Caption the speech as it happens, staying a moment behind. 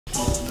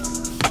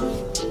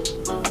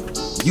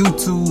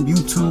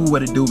YouTube,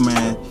 what it do,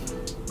 man?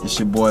 It's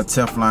your boy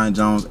Teflon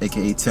Jones,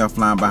 aka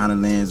Teflon Behind the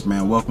Lens,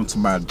 man. Welcome to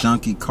my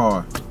junky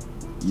car.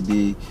 You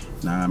dig?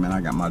 Nah, man, I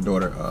got my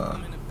daughter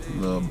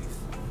little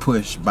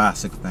push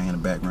bicycle thing in the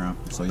background,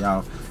 so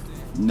y'all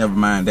never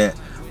mind that.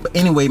 But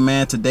anyway,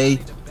 man, today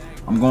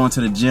I'm going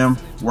to the gym,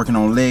 working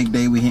on leg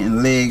day. We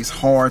hitting legs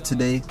hard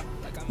today.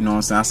 You know what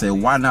I'm saying? I said,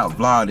 why not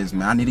vlog this,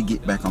 man? I need to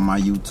get back on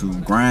my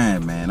YouTube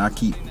grind, man.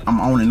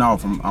 I'm on and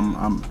off.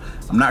 I'm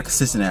not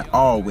consistent at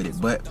all with it,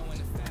 but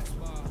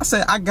I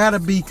said I gotta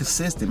be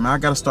consistent, man. I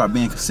gotta start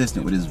being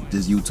consistent with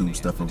this YouTube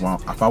stuff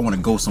if I want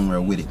to go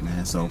somewhere with it,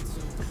 man. So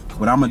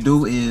what I'm gonna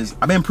do is,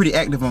 I've been pretty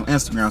active on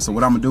Instagram, so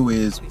what I'm gonna do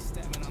is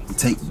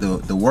take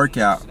the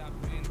workout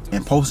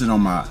and post it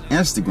on my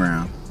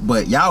Instagram,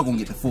 but y'all gonna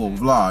get the full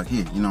vlog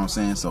here, you know what I'm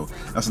saying? So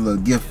that's a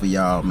little gift for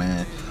y'all,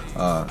 man,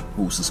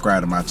 who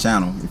subscribe to my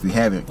channel. If you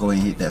haven't, go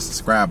ahead and hit that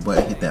subscribe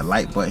button, hit that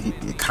like button, hit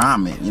the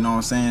comment, you know what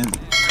I'm saying?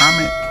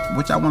 Comment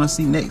what y'all want to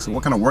see next,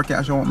 what kind of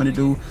workouts y'all want me to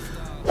do,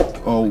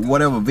 or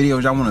whatever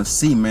videos y'all want to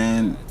see,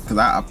 man. Cause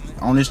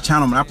on this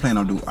channel, man, I plan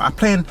on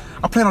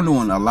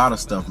doing a lot of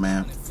stuff,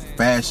 man.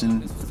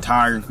 Fashion,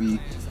 photography,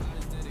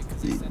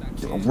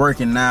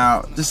 working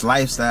out, just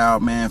lifestyle,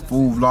 man,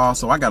 food vlog.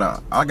 So I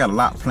got a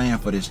lot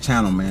planned for this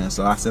channel, man.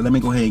 So I said, let me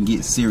go ahead and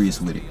get serious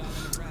with it.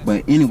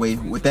 But anyway,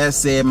 with that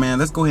said, man,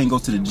 let's go ahead and go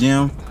to the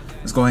gym.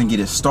 Let's go ahead and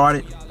get it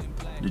started.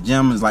 The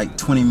gym is like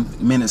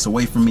 20 minutes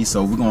away from me,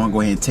 so we're gonna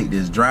go ahead and take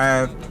this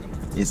drive.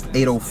 It's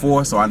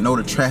 8:04, so I know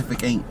the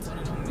traffic ain't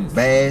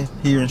bad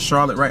here in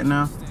Charlotte right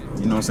now.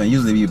 You know what I'm saying?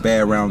 Usually be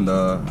bad around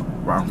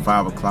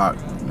 5 o'clock,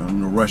 you know, in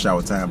the rush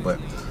hour time, but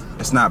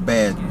it's not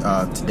bad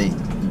today.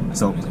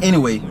 So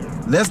anyway,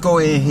 let's go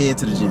ahead and head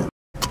to the gym.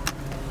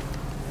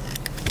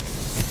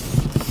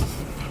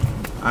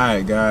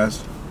 Alright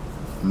guys,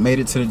 made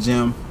it to the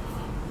gym,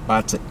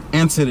 about to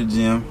enter the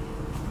gym.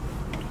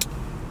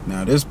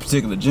 Now this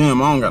particular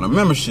gym I don't got a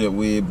membership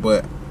with,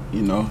 but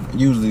you know, I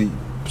usually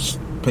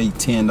pay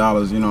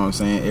 $10, you know what I'm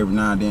saying, every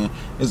now and then.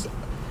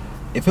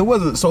 If it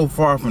wasn't so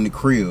far from the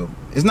crib,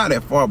 it's not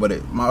that far, but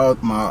my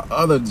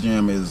other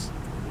gym is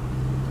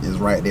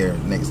right there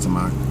next to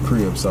my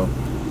crib. So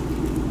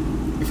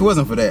if it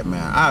wasn't for that,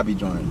 man, I'd be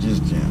joining this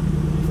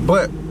gym.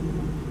 But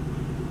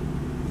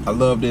I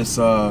love this,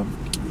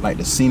 like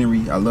the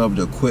scenery. I love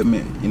the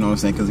equipment, you know what I'm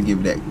saying, because it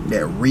gives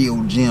that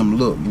real gym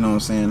look, you know what I'm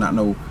saying. Not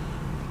no,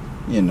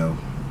 you know,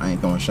 I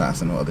ain't throwing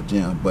shots in no other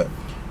gym, but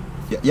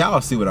y'all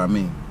see what I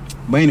mean.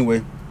 But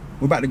anyway,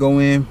 we're about to go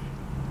in,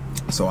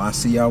 so I'll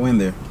see y'all in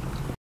there.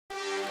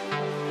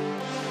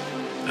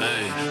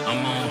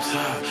 I'm on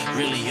top,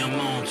 really I'm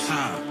on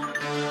top.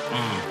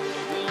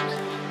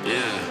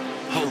 Yeah,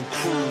 whole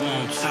crew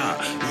on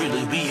top,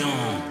 really we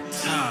on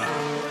top.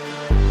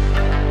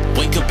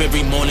 Wake up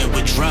every morning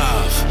with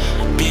drive,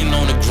 been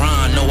on the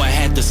grind, know I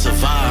had to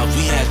survive,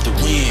 we had to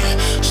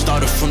win.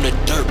 Started from the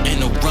dirt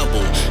and the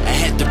rubble, I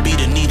had to be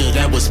the needle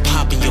that was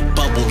popping your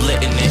bubble,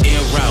 letting the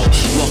air out,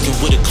 walking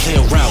with a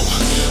clear route.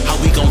 How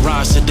we gon'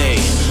 rise today?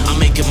 I'm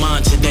making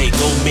mine today,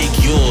 go make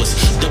yours.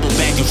 Double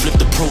back and flip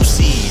the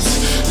proceeds.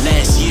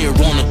 Last year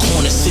on the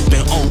corner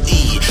sipping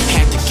OE,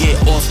 had to get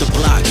off the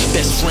block.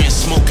 Best friend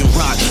smoking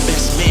rock,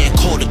 best man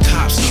called the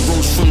cops.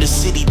 Rose from the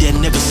city that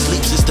never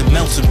sleeps, it's the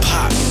melting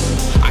pot.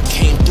 I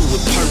came through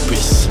with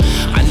purpose,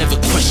 I never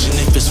question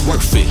if it's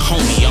worth it.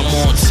 Homie, I'm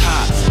on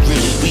top,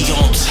 really we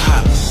on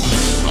top.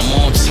 I'm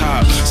on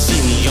top,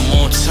 see me,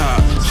 I'm on top.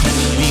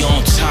 We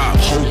on top,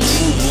 whole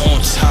crew on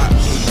top.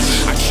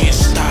 I can't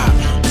stop,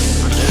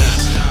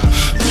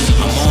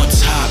 I'm on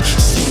top,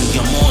 see me,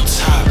 I'm on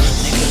top.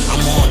 Nigga,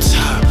 I'm on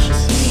top,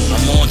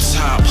 I'm on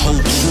top, whole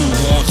crew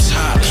on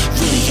top.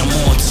 Really, I'm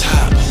on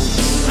top,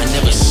 I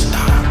never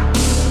stop.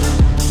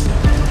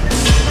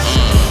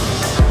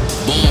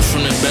 Born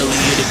from the belly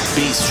of the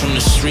beast, from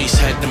the streets,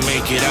 had to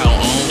make it out. I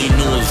only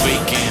knew a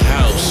vacant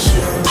house,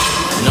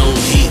 no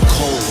heat,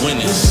 cold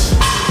winters.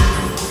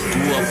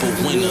 Grew up a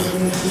winner,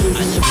 I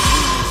never knew.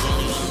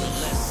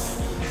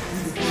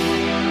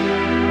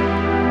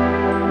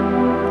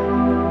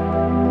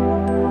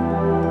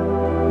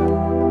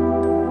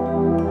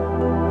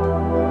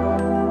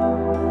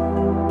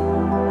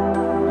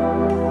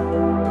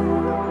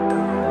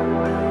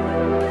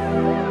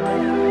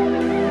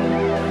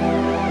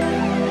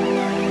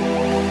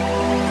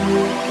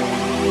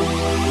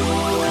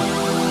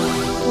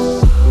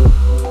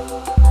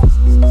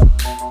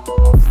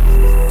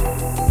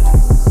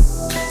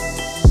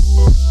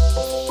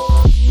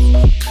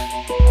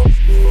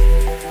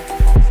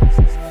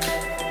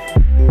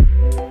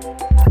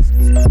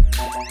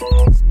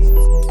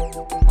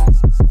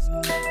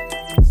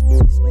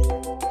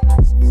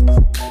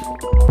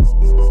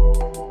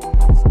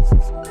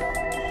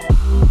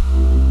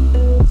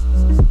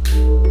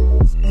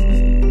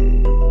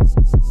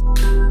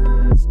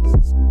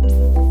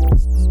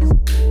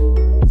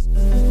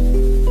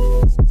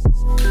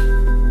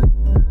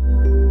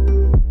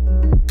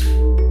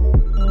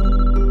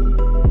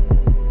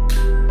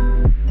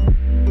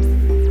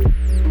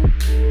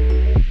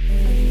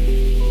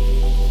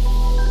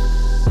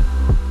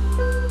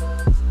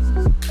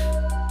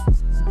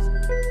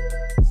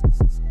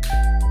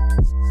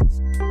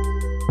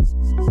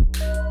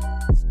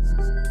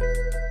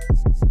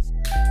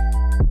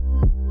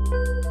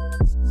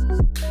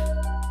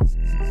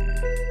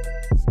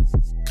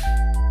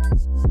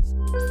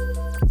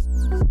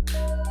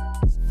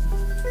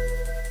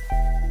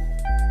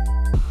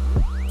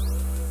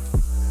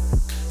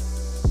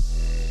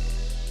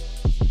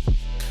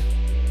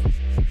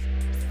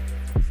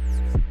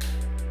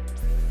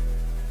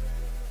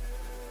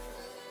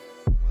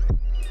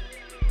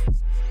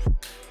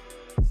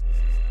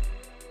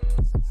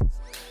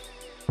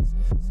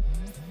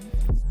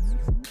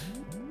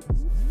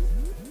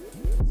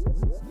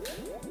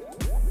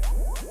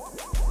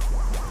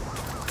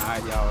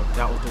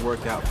 that was the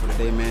workout for the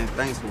day, man.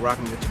 Thanks for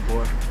rocking with your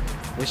boy.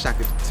 Wish I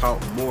could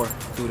talk more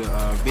through the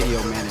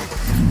video, man,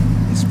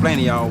 and explain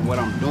to y'all what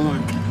I'm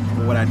doing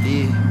or what I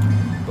did.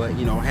 But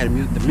you know, I had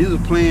the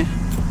music playing.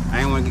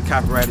 I ain't want to get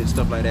copyrighted and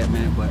stuff like that,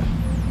 man. But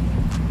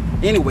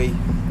anyway,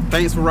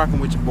 thanks for rocking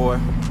with your boy.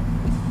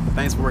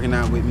 Thanks for working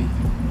out with me.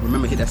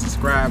 Remember, hit that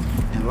subscribe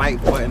and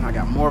like button. I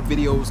got more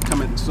videos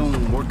coming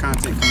soon, more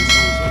content coming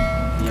soon,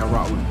 so y'all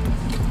rock with me.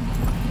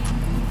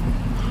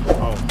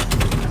 Oh,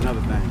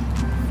 another thing.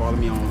 Follow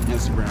me on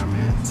Instagram,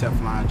 man.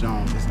 Teflon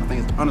Jones. I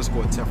think it's _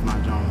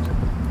 Teflon Jones.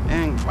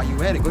 And while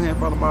you at it, go ahead and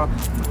follow my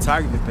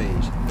photography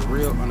page, the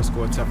real _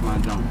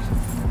 Teflon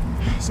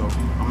Jones. So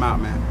I'm out,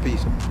 man.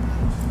 Peace.